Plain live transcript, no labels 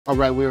All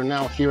right, we are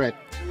now here at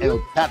El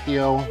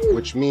Patio,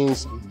 which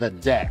means the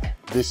deck.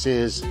 This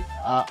is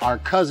our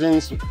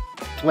cousin's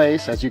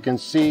place. As you can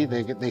see,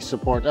 they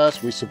support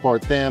us, we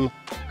support them.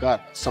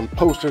 Got some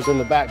posters in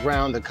the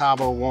background, the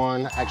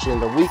CaboOne. Actually, in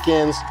the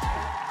weekends,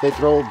 they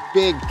throw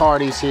big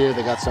parties here.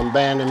 They got some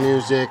band and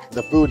music.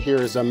 The food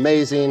here is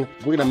amazing.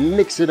 We're gonna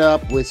mix it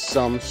up with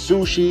some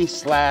sushi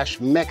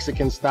 /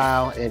 Mexican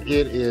style, and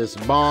it is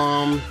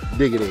bomb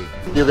diggity.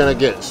 You're gonna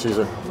get,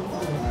 Caesar.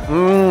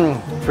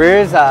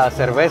 First,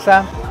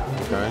 cerveza,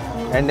 Okay.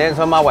 and then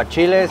some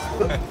aguachiles.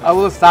 I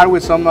will start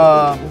with some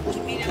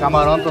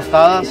camarón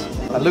tostadas.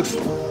 That looks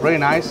really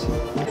nice.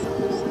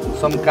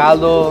 Some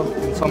caldo,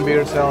 and some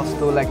beer cells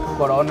too, like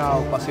Corona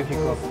or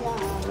Pacifico.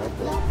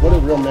 What do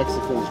real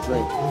Mexicans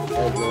drink?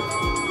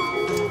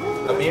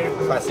 A beer,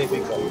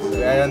 Pacifico.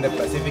 We are on the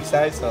Pacific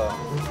side, so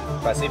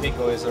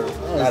Pacifico is our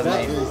last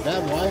name. Is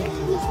that why?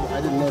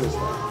 I didn't notice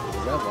that.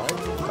 Is that why?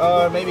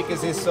 Or maybe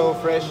because it's so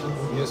fresh,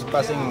 just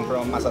passing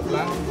from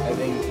Mazatlan. I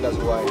think that's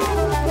why.